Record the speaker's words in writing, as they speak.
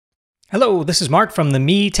Hello, this is Mark from the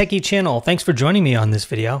Metechie channel. Thanks for joining me on this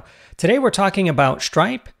video. Today we're talking about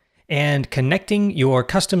Stripe and connecting your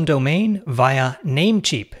custom domain via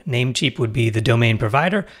Namecheap. Namecheap would be the domain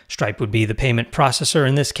provider. Stripe would be the payment processor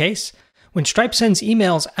in this case. When Stripe sends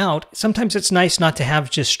emails out, sometimes it's nice not to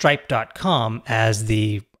have just stripe.com as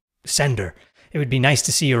the sender. It would be nice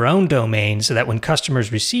to see your own domain so that when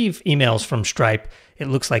customers receive emails from Stripe, it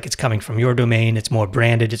looks like it's coming from your domain. It's more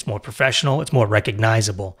branded, it's more professional, it's more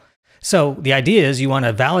recognizable. So the idea is you want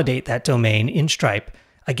to validate that domain in Stripe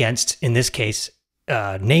against, in this case,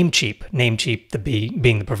 Namecheap,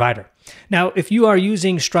 being the provider. Now, if you are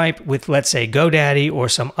using Stripe with, let's say, GoDaddy or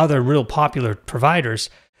some other real popular providers,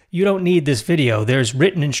 you don't need this video. There's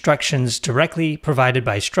written instructions directly provided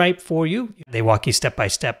by Stripe for you. They walk you step by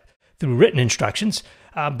step through written instructions.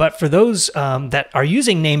 But for those that are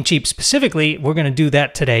using Namecheap specifically, we're going to do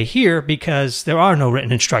that today here because there are no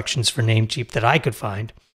written instructions for Namecheap that I could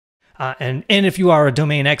find. And if you are a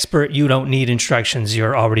domain expert, you don't need instructions.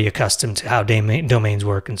 You're already accustomed to how domains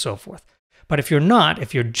work and so forth. But if you're not,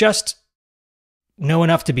 if you're just know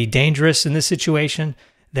enough to be dangerous in this situation,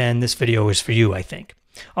 then this video is for you, I think.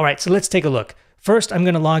 All right, so let's take a look. First, I'm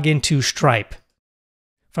going to log into Stripe.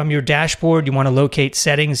 From your dashboard, you want to locate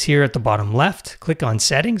Settings here at the bottom left. Click on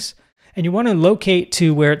Settings, and you want to locate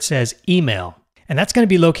to where it says Email. And that's going to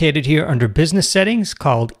be located here under Business Settings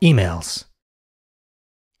called Emails.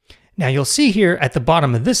 Now you'll see here at the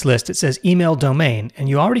bottom of this list, it says email domain, and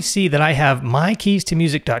you already see that I have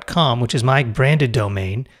mykeystomusic.com, which is my branded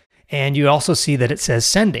domain, and you also see that it says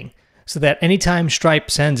sending, so that anytime Stripe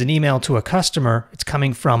sends an email to a customer, it's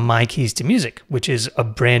coming from MyKeysToMusic, which is a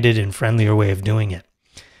branded and friendlier way of doing it.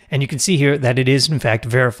 And you can see here that it is in fact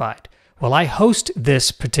verified. Well, I host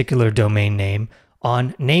this particular domain name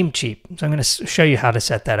on Namecheap, so I'm going to show you how to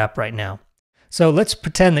set that up right now. So let's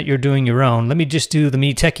pretend that you're doing your own. Let me just do the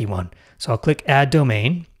Metechie one. So I'll click Add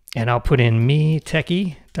Domain, and I'll put in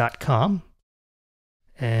metechie.com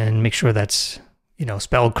and make sure that's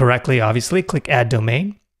spelled correctly, obviously. Click Add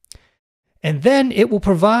Domain. And then it will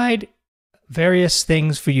provide various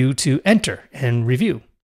things for you to enter and review.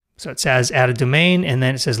 So it says Add a Domain, and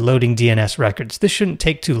then it says Loading DNS Records. This shouldn't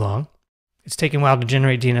take too long. It's taking a while to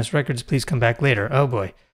generate DNS records. Please come back later. Oh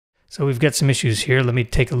boy. So we've got some issues here. Let me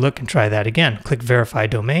take a look and try that again. Click Verify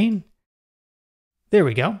Domain. There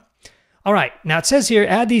we go. All right, now it says here,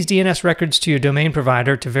 add these DNS records to your domain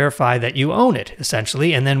provider to verify that you own it,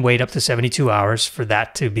 essentially, and then wait up to 72 hours for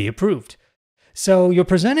that to be approved. So you're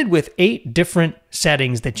presented with 8 different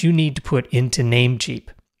settings that you need to put into Namecheap.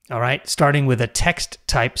 All right, starting with a text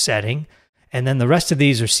type setting, and then the rest of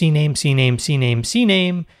these are CNAME, CNAME, CNAME,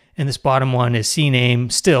 CNAME, and this bottom one is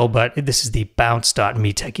CNAME still, but this is the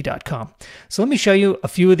bounce.metechie.com. So let me show you a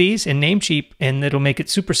few of these in Namecheap, and it'll make it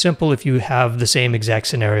super simple if you have the same exact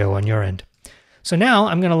scenario on your end. So now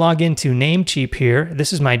I'm going to log into Namecheap here.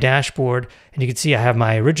 This is my dashboard, and you can see I have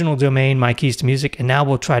my original domain, MyKeysToMusic, and now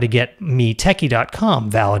we'll try to get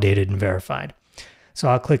metechie.com validated and verified. So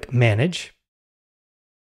I'll click Manage.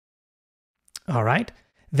 All right.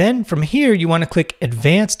 Then from here, you want to click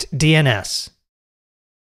Advanced DNS.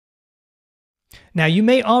 Now, you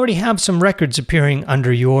may already have some records appearing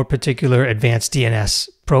under your particular advanced DNS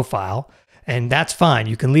profile, and that's fine.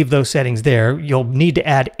 You can leave those settings there. You'll need to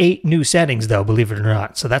add 8 new settings, though, believe it or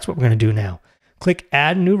not. So that's what we're going to do now. Click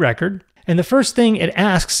Add New Record, and the first thing it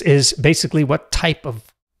asks is basically what type of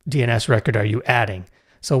DNS record are you adding.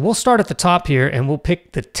 So we'll start at the top here, and we'll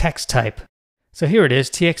pick the text type. So here it is,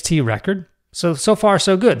 TXT record. So far,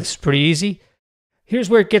 so good. This is pretty easy. Here's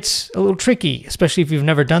where it gets a little tricky, especially if you've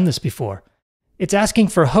never done this before. It's asking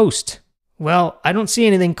for host. Well, I don't see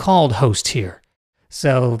anything called host here.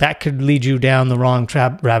 So that could lead you down the wrong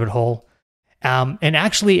rabbit hole. And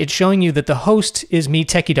actually, it's showing you that the host is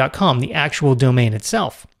metechie.com, the actual domain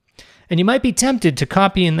itself. And you might be tempted to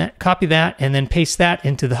copy that and then paste that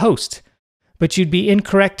into the host. But you'd be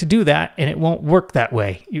incorrect to do that, and it won't work that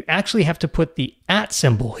way. You actually have to put the @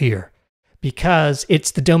 symbol here, because it's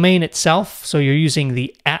the domain itself, so you're using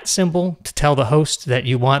the @ symbol to tell the host that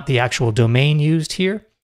you want the actual domain used here.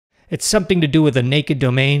 It's something to do with a naked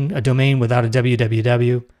domain, a domain without a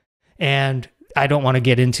www, and I don't want to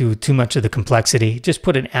get into too much of the complexity. Just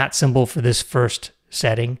put an @ symbol for this first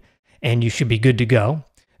setting, and you should be good to go.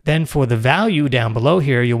 Then for the value down below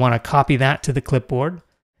here, you'll want to copy that to the clipboard,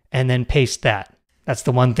 and then paste that. That's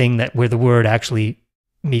the one thing where the word actually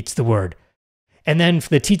meets the word. And then for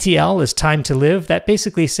the TTL is time to live. That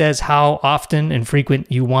basically says how often and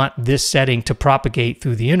frequent you want this setting to propagate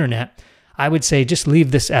through the internet. I would say just leave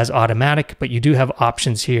this as automatic, but you do have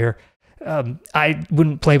options here. I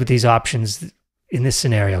wouldn't play with these options in this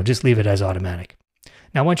scenario. Just leave it as automatic.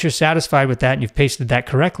 Now, once you're satisfied with that and you've pasted that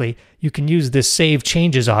correctly, you can use this Save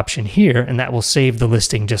Changes option here, and that will save the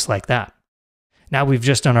listing just like that. Now we've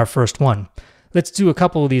just done our first one. Let's do a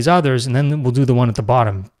couple of these others, and then we'll do the one at the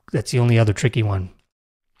bottom. That's the only other tricky one.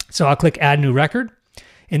 So I'll click Add New Record.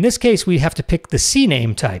 In this case, we have to pick the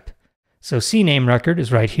CNAME type. So CNAME record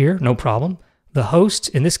is right here, no problem. The host,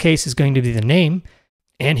 in this case, is going to be the name.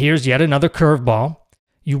 And here's yet another curveball.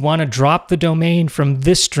 You want to drop the domain from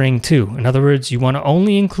this string too. In other words, you want to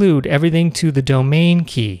only include everything to the domain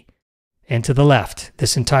key and to the left,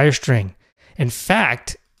 this entire string. In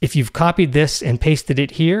fact, if you've copied this and pasted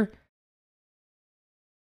it here,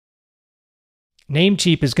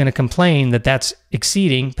 Namecheap is going to complain that that's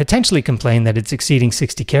exceeding, potentially complain that it's exceeding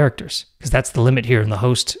 60 characters, because that's the limit here in the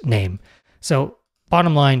host name. So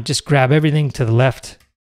bottom line, just grab everything to the left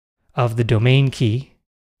of the domain key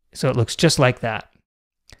so it looks just like that.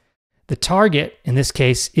 The target, in this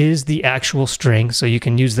case, is the actual string, so you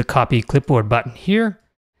can use the copy clipboard button here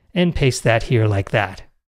and paste that here like that.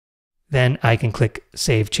 Then I can click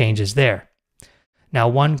Save Changes there. Now,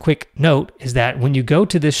 one quick note is that when you go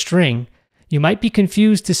to this string, you might be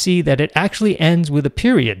confused to see that it actually ends with a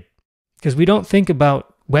period, because we don't think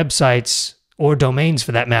about websites or domains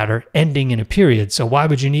for that matter ending in a period, so why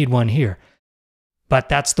would you need one here? But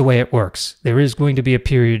that's the way it works. There is going to be a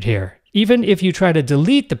period here. Even if you try to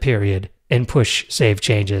delete the period and push Save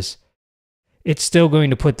Changes, it's still going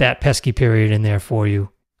to put that pesky period in there for you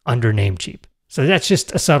under Namecheap. So that's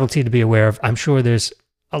just a subtlety to be aware of. I'm sure there's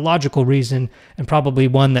a logical reason, and probably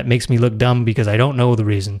one that makes me look dumb because I don't know the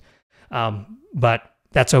reason. But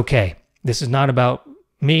that's okay. This is not about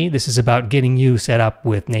me. This is about getting you set up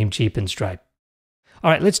with Namecheap and Stripe.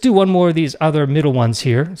 All right, let's do one more of these other middle ones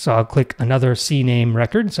here. So I'll click another CNAME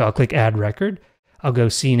record. So I'll click Add Record. I'll go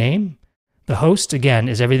CNAME. The host, again,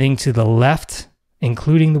 is everything to the left,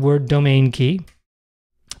 including the word domain key.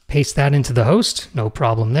 Paste that into the host. No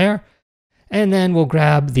problem there. And then we'll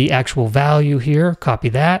grab the actual value here. Copy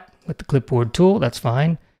that with the clipboard tool. That's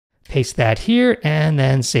fine. Paste that here, and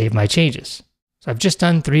then save my changes. So I've just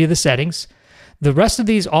done 3 of the settings. The rest of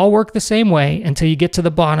these all work the same way until you get to the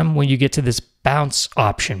bottom when you get to this bounce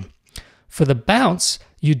option. For the bounce,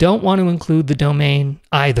 you don't want to include the domain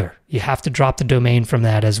either. You have to drop the domain from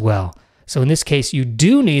that as well. So in this case, you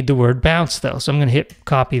do need the word bounce though. So I'm going to hit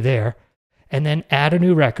copy there and then add a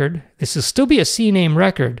new record. This will still be a CNAME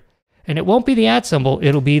record, and it won't be the @ symbol.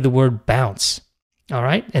 It'll be the word bounce. All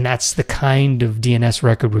right, and that's the kind of DNS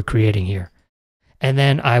record we're creating here. And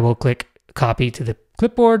then I will click copy to the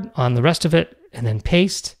clipboard on the rest of it and then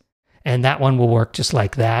paste. And that one will work just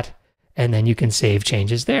like that. And then you can save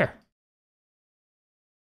changes there.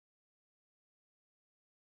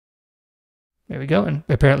 There we go. And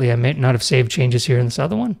apparently I may not have saved changes here in this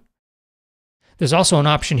other one. There's also an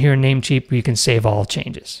option here in Namecheap where you can save all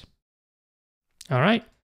changes. All right.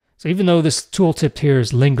 So even though this tooltip here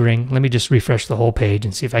is lingering, let me just refresh the whole page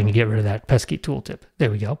and see if I can get rid of that pesky tooltip.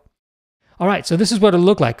 There we go. All right, so this is what it'll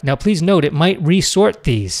look like. Now, please note, it might resort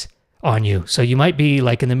these on you. So you might be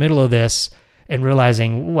like in the middle of this and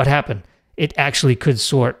realizing what happened. It actually could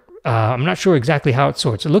sort. I'm not sure exactly how it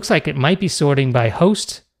sorts. It looks like it might be sorting by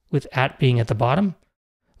host with @ being at the bottom.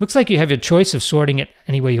 Looks like you have a choice of sorting it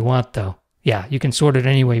any way you want, though. Yeah, you can sort it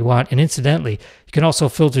any way you want. And incidentally, you can also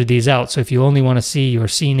filter these out. So if you only want to see your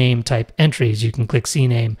CNAME type entries, you can click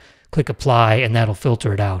CNAME, click apply, and that'll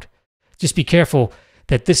filter it out. Just be careful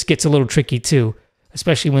that this gets a little tricky too,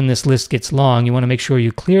 especially when this list gets long. You want to make sure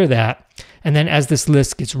you clear that. And then as this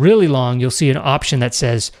list gets really long, you'll see an option that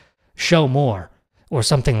says show more or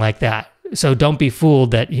something like that. So don't be fooled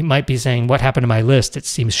that you might be saying, what happened to my list? It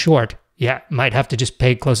seems short. Yeah, might have to just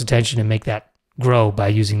pay close attention and make that grow by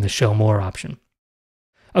using the show more option.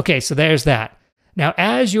 Okay, so there's that. Now,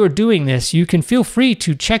 as you're doing this, you can feel free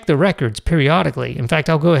to check the records periodically. In fact,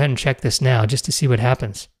 I'll go ahead and check this now just to see what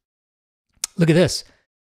happens. Look at this.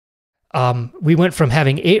 We went from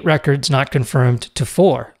having 8 records not confirmed to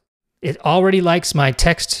 4. It already likes my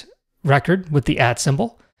text record with the @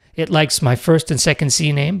 symbol. It likes my first and second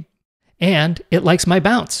CNAME, and it likes my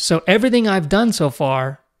bounce. So everything I've done so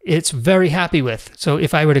far, it's very happy with. So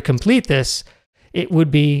if I were to complete this, it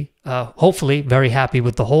would be hopefully very happy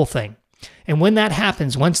with the whole thing. And when that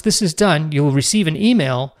happens, once this is done, you'll receive an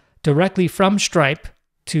email directly from Stripe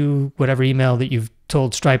to whatever email that you've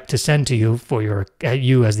told Stripe to send to you for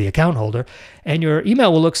you as the account holder. And your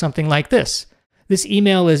email will look something like this. This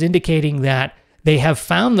email is indicating that they have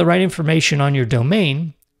found the right information on your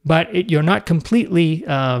domain, but you're not completely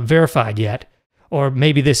verified yet. Or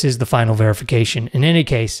maybe this is the final verification. In any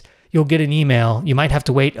case, you'll get an email. You might have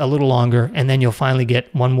to wait a little longer, and then you'll finally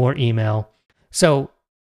get one more email. So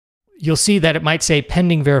you'll see that it might say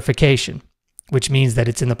pending verification, which means that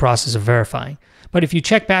it's in the process of verifying. But if you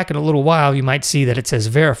check back in a little while, you might see that it says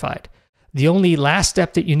verified. The only last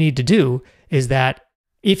step that you need to do is that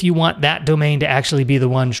if you want that domain to actually be the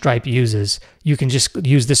one Stripe uses, you can just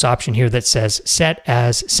use this option here that says set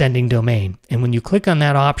as sending domain. And when you click on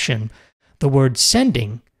that option, the word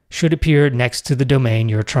sending should appear next to the domain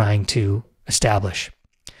you're trying to establish.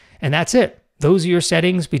 And that's it. Those are your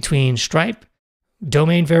settings between Stripe,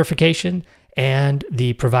 domain verification, and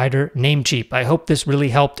the provider Namecheap. I hope this really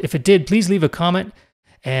helped. If it did, please leave a comment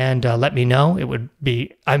and let me know.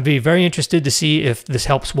 I'd be very interested to see if this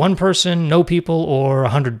helps one person, no people, or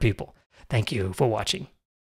 100 people. Thank you for watching.